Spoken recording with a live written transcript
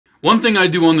One thing I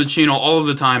do on the channel all of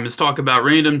the time is talk about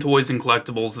random toys and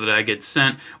collectibles that I get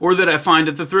sent or that I find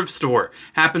at the thrift store.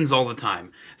 Happens all the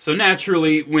time. So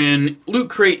naturally, when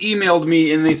Loot Crate emailed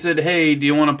me and they said, hey, do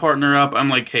you want to partner up? I'm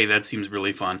like, hey, that seems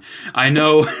really fun. I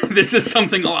know this is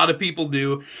something a lot of people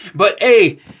do, but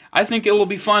hey, I think it will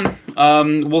be fun.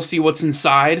 We'll see what's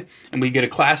inside, and we get a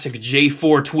classic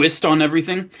J4 twist on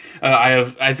everything.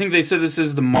 I think they said this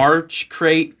is the March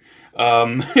crate.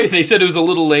 They said it was a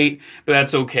little late, but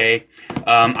that's okay.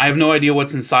 I have no idea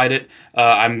what's inside it.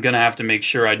 I'm gonna have to make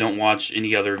sure I don't watch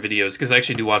any other videos, because I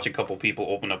actually do watch a couple people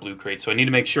open up Loot Crate, so I need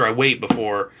to make sure I wait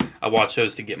before I watch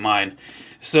those to get mine.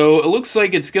 So it looks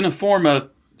like it's gonna form a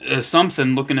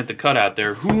something looking at the cutout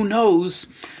there. Who knows?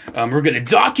 We're gonna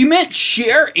document,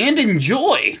 share, and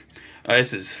enjoy.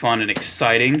 This is fun and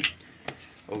exciting.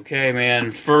 Okay,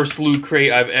 man, first Loot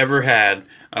Crate I've ever had.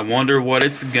 I wonder what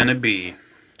it's gonna be.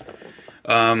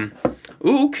 Ooh,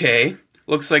 okay.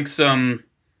 Looks like some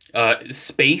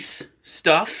space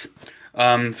stuff.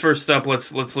 First up,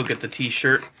 let's look at the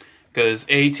t-shirt, because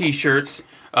t-shirts.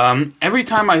 Every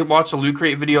time I watch a Loot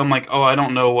Crate video, I'm like, oh, I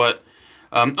don't know what.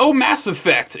 Oh, Mass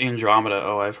Effect Andromeda.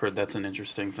 Oh, I've heard that's an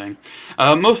interesting thing.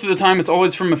 Most of the time, it's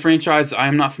always from a franchise I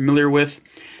am not familiar with,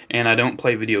 and I don't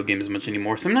play video games much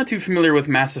anymore, so I'm not too familiar with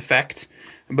Mass Effect.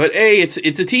 But hey, it's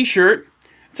a t-shirt.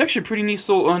 It's actually a pretty neat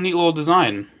little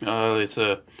design. It's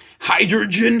a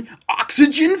hydrogen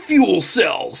oxygen fuel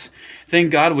cells.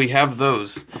 Thank God we have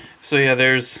those. So yeah,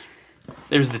 there's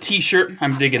the t-shirt.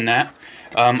 I'm digging that.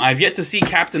 I've yet to see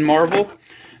Captain Marvel,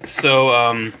 so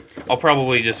I'll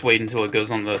probably just wait until it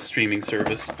goes on the streaming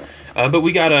service. But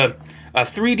we got a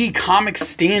 3D comic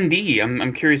standee.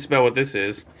 I'm curious about what this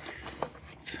is.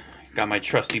 Got my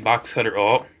trusty box cutter.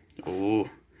 Oh, ooh.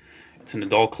 It's an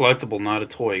adult collectible, not a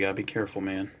toy. Gotta be careful,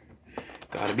 man.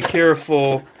 Gotta be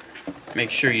careful. Make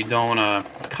sure you don't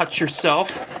cut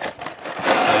yourself.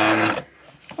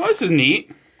 Oh, this is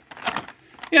neat.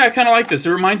 Yeah, I kind of like this.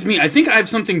 It reminds me, I think I have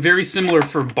something very similar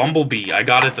for Bumblebee. I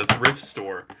got it at the thrift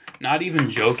store. Not even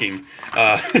joking.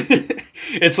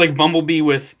 It's like Bumblebee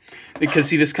with, because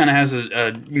see, this kind of has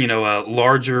a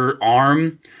larger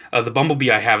arm. The Bumblebee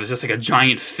I have is just like a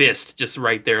giant fist, just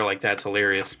right there, like that's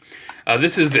hilarious.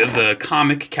 This is the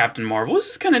comic Captain Marvel. This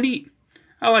is kind of neat.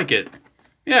 I like it.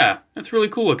 Yeah, that's really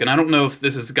cool looking. I don't know if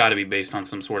this has got to be based on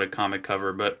some sort of comic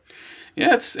cover, but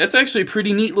yeah, it's actually a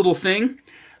pretty neat little thing.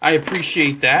 I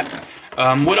appreciate that.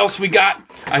 What else we got?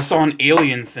 I saw an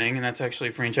Alien thing, and that's actually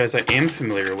a franchise I am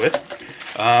familiar with.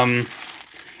 An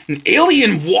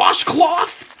Alien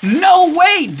washcloth? No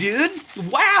way, dude!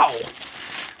 Wow!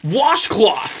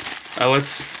 Washcloth!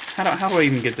 How do I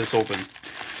even get this open?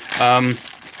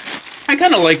 I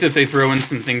kind of like that they throw in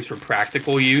some things for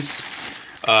practical use.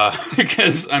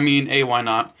 Because, I mean, hey, why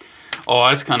not? Oh,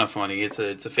 that's kind of funny. It's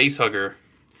a face hugger.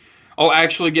 I'll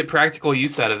actually get practical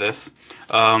use out of this.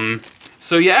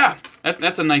 So yeah,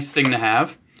 that's a nice thing to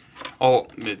have. Oh,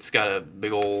 it's got a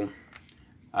big old...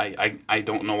 I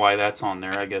don't know why that's on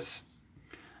there. I guess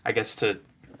to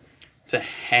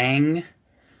hang...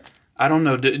 I don't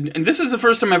know. And this is the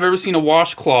first time I've ever seen a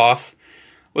washcloth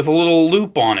with a little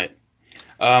loop on it.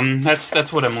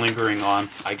 That's what I'm lingering on,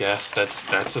 I guess.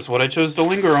 That's just what I chose to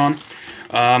linger on.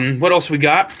 What else we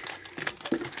got?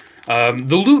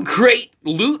 The Loot Crate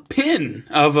loot pin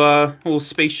of a little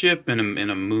spaceship and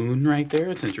a moon right there.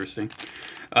 That's interesting.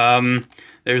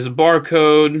 There's a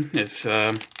barcode. If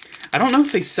I don't know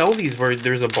if they sell these where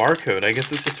there's a barcode. I guess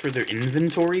this is for their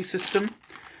inventory system.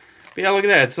 But yeah, look at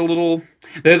that. It's a little...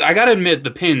 I gotta admit,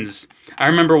 the pins. I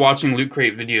remember watching Loot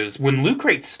Crate videos. When Loot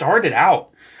Crate started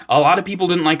out, a lot of people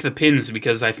didn't like the pins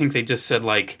because I think they just said,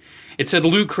 like... It said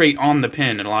Loot Crate on the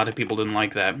pin, and a lot of people didn't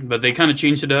like that. But they kind of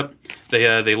changed it up.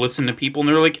 They listened to people, and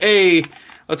they were like, hey,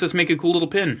 let's just make a cool little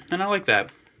pin. And I like that.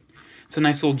 It's a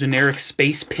nice little generic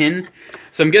space pin.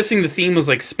 So I'm guessing the theme was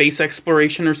like space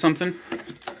exploration or something.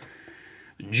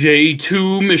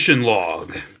 J2 mission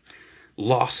log.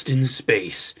 Lost in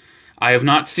space. I have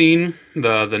not seen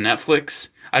the Netflix.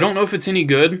 I don't know if it's any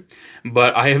good,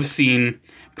 but I have seen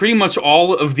pretty much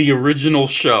all of the original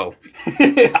show.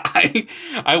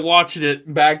 I watched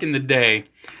it back in the day,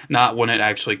 not when it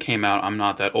actually came out. I'm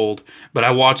not that old, but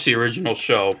I watched the original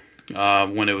show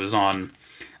when it was on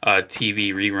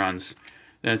TV reruns.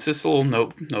 And it's this little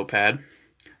notepad.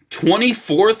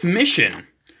 24th mission.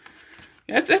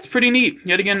 That's pretty neat.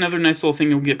 Yet again, another nice little thing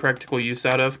you'll get practical use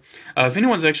out of. If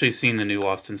anyone's actually seen the new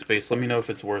Lost in Space, let me know if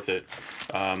it's worth it.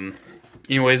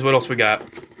 Anyways, what else we got?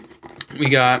 We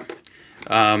got...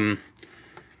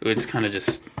 it's kind of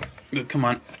just... Come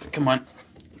on.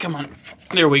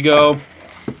 There we go.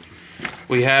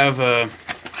 We have...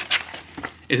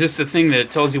 is this the thing that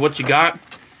tells you what you got?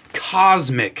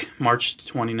 Cosmic, March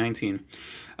 2019.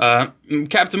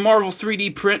 Captain Marvel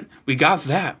 3D print, we got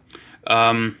that.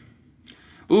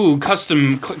 Ooh,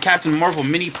 custom Captain Marvel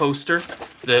mini poster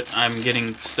that I'm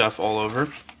getting stuff all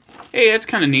over. Hey, that's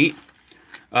kind of neat.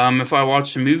 If I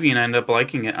watch a movie and I end up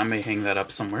liking it, I may hang that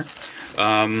up somewhere.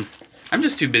 I'm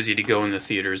just too busy to go in the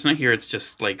theaters, and I hear it's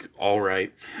just, like,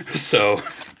 alright. So,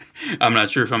 I'm not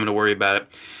sure if I'm going to worry about it.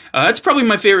 That's probably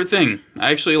my favorite thing.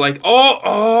 I actually like...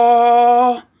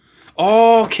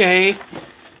 okay.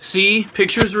 See?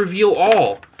 Pictures reveal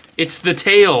all. It's the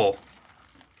tail.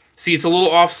 See, it's a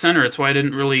little off-center. That's why I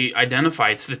didn't really identify.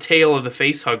 It's the tail of the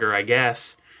face hugger, I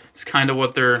guess. It's kind of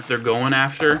what they're going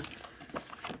after.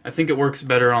 I think it works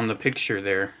better on the picture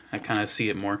there. I kind of see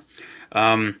it more.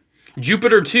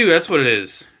 Jupiter 2, that's what it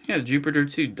is. Yeah, Jupiter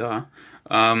 2, duh.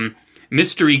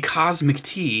 Mystery Cosmic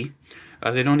Tea.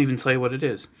 They don't even tell you what it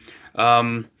is.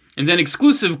 And then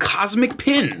exclusive Cosmic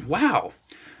Pin. Wow.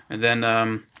 And then,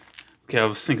 okay, I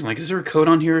was thinking, like, is there a code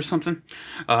on here or something?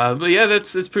 But yeah,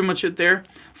 that's pretty much it there.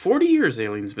 40 years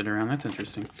Alien's been around. That's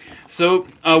interesting. So,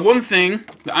 one thing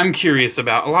that I'm curious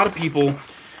about, a lot of people,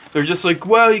 they're just like,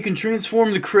 well, you can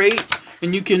transform the crate,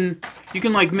 and you can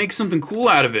like, make something cool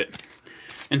out of it.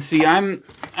 And see, I'm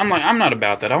like, I'm not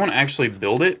about that. I want to actually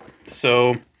build it.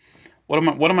 So, what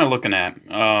am I looking at?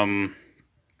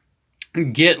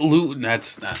 Get loot.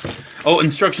 That's not. Oh,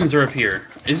 instructions are up here.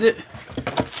 Is it?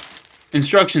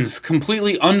 Instructions: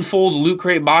 completely unfold loot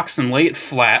crate box and lay it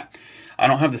flat. I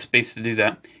don't have the space to do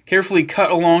that. Carefully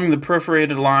cut along the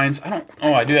perforated lines. I don't.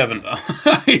 Oh, I do have an.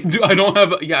 I don't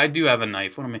have. Yeah, I do have a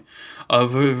knife. What am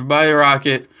I? Buy a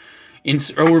rocket.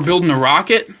 We're building a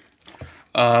rocket.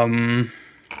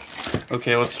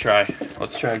 Okay, let's try.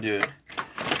 Let's try to do it.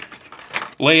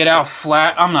 Lay it out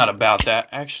flat. I'm not about that.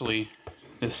 Actually,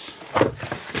 this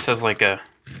has like a...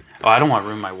 Oh, I don't want to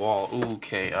ruin my wall.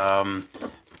 Okay,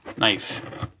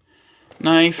 knife.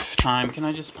 Knife time. Can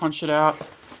I just punch it out?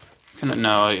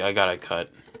 No, I gotta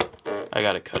cut. I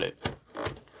gotta cut it.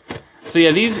 So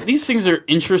yeah, these things are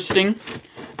interesting.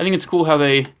 I think it's cool how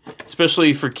they,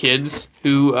 especially for kids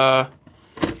who are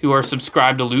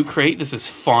subscribed to Loot Crate, this is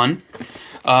fun.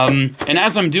 And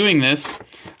as I'm doing this,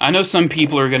 I know some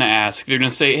people are gonna ask. They're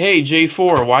gonna say, "Hey,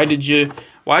 J4, why did you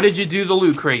do the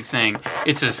Loot Crate thing?"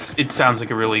 It sounds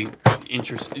like a really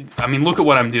interesting. I mean, look at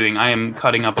what I'm doing. I am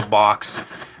cutting up a box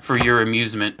for your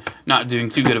amusement. Not doing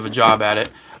too good of a job at it.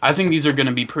 I think these are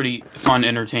gonna be pretty fun,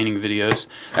 entertaining videos.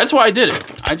 That's why I did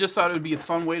it. I just thought it would be a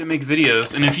fun way to make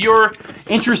videos. And if you're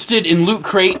interested in Loot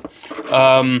Crate,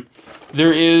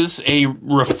 there is a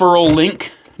referral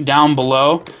link down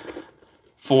below.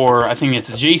 For, I think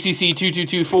it's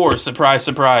JCC2224, surprise,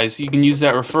 surprise. You can use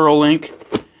that referral link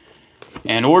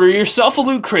and order yourself a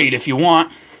Loot Crate if you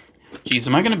want. Jeez,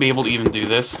 am I going to be able to even do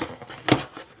this?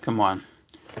 Come on.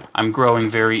 I'm growing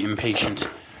very impatient.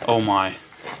 Oh my.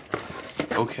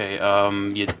 Okay,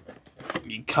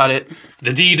 you cut it.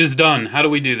 The deed is done. How do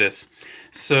we do this?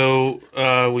 So,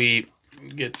 we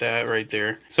get that right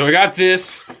there. So I got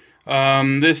this.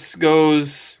 This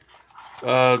goes...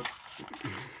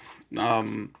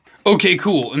 okay,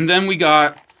 cool. And then we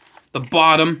got the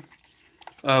bottom.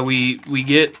 We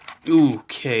get...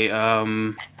 Okay,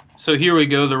 so here we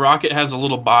go. The rocket has a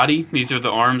little body. These are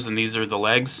the arms and these are the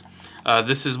legs.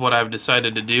 This is what I've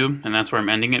decided to do, and that's where I'm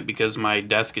ending it because my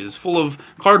desk is full of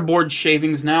cardboard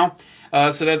shavings now.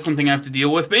 So that's something I have to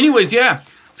deal with. But anyways, yeah,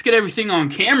 let's get everything on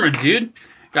camera, dude.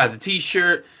 Got the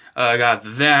t-shirt, got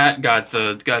that, got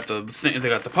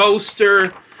the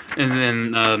poster, and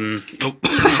then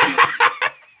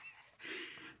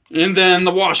and then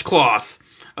the washcloth.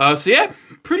 So yeah,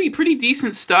 pretty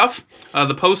decent stuff.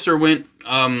 The poster went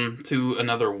to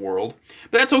another world,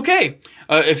 but that's okay.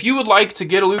 If you would like to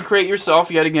get a Loot Crate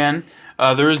yourself, yet again,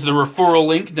 there is the referral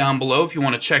link down below if you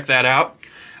want to check that out.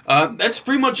 That's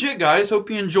pretty much it, guys. Hope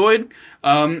you enjoyed.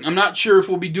 I'm not sure if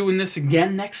we'll be doing this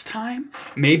again next time.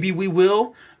 Maybe we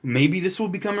will. Maybe this will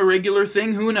become a regular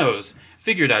thing. Who knows?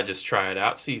 Figured I'd just try it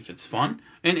out, see if it's fun.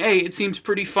 And hey, it seems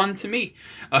pretty fun to me.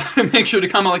 Make sure to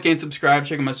comment, like, and subscribe.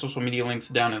 Check out my social media links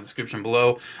down in the description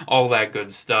below. All that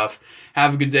good stuff.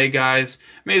 Have a good day, guys.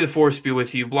 May the Force be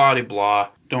with you. Blah de blah.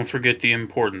 Don't forget the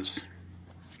importance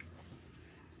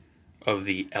of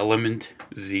the Element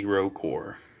Zero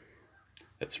core.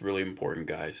 That's really important,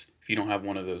 guys. If you don't have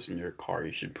one of those in your car,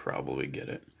 you should probably get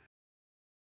it.